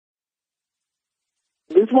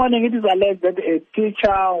This morning it is alleged that a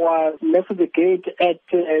teacher was left at the gate at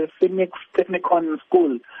Phoenix Technicon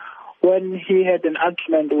School when he had an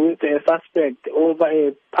argument with a suspect over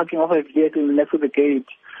a parking of a vehicle next to the gate.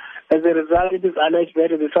 As a result, it is alleged that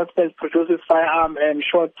the suspect produced his firearm and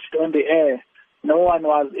shot on the air. No one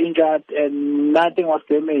was injured and nothing was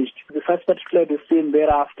damaged. The suspect fled the scene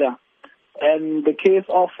thereafter. And the case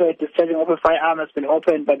of discharging of a firearm has been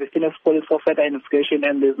opened by the Phoenix Police for further investigation,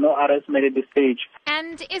 and there's no arrest made at this stage.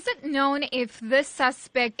 And is it known if this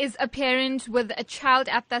suspect is a parent with a child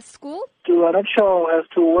at the school? We are not sure as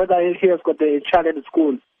to whether he has got a child at the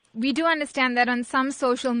school. We do understand that on some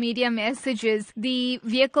social media messages, the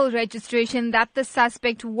vehicle registration that the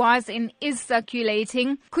suspect was in is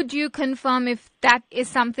circulating. Could you confirm if that is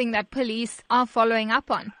something that police are following up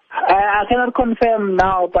on? I cannot confirm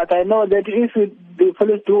now, but I know that if the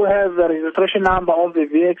police do have the registration number of the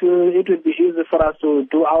vehicle, it will be easy for us to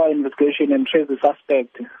do our investigation and trace the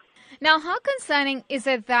suspect. Now, how concerning is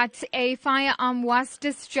it that a firearm was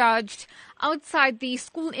discharged outside the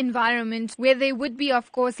school environment where there would be,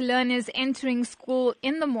 of course, learners entering school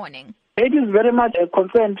in the morning? It is very much a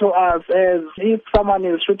concern to us, as if someone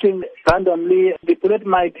is shooting randomly, the bullet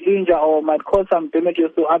might injure or might cause some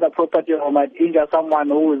damages to other property or might injure someone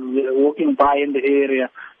who is walking by in the area,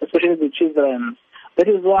 especially the children. That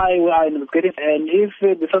is why we are investigating, and if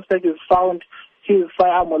the suspect is found, his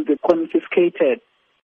firearm will be confiscated.